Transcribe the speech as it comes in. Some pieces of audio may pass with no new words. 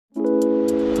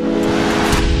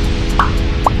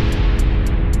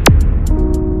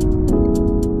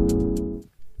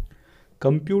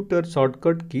Computer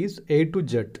shortcut keys A to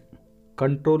Z.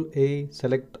 Control A,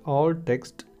 select all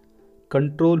text.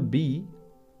 Control B,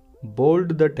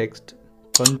 bold the text.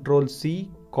 Control C,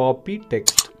 copy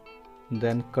text.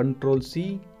 Then Control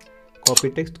C, copy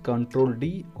text. Control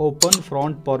D, open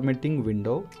front formatting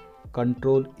window.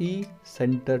 Control E,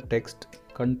 center text.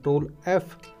 Control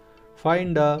F,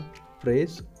 find a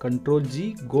phrase. Control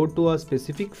G, go to a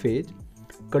specific page.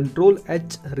 Control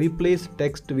H, replace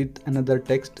text with another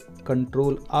text.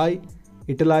 Control I,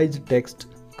 italize text.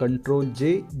 Control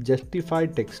J, justify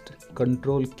text.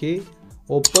 Control K,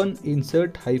 open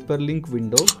insert hyperlink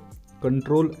window.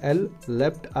 Control L,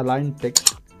 left align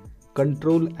text.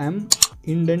 Control M,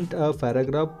 indent a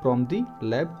paragraph from the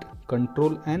left.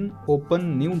 Control N,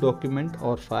 open new document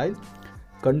or file.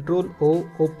 Control O,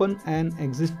 open an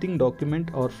existing document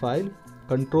or file.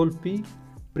 Control P,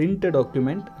 print a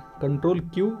document. Control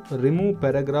Q, remove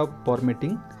paragraph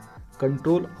formatting.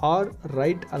 Control R,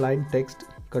 right align text.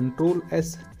 Control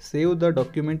S, save the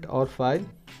document or file.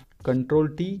 Control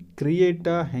T, create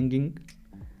a hanging.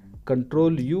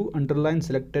 Control U, underline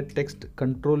selected text.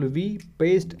 Control V,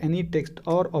 paste any text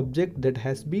or object that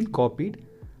has been copied.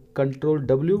 Control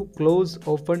W, close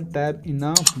open tab in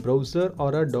a browser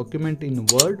or a document in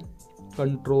Word.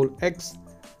 Control X,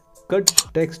 cut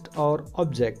text or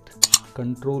object.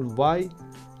 Control Y,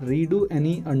 redo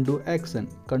any undo action.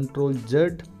 Control Z,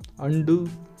 undo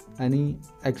any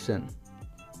action.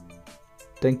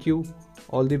 Thank you.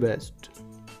 All the best.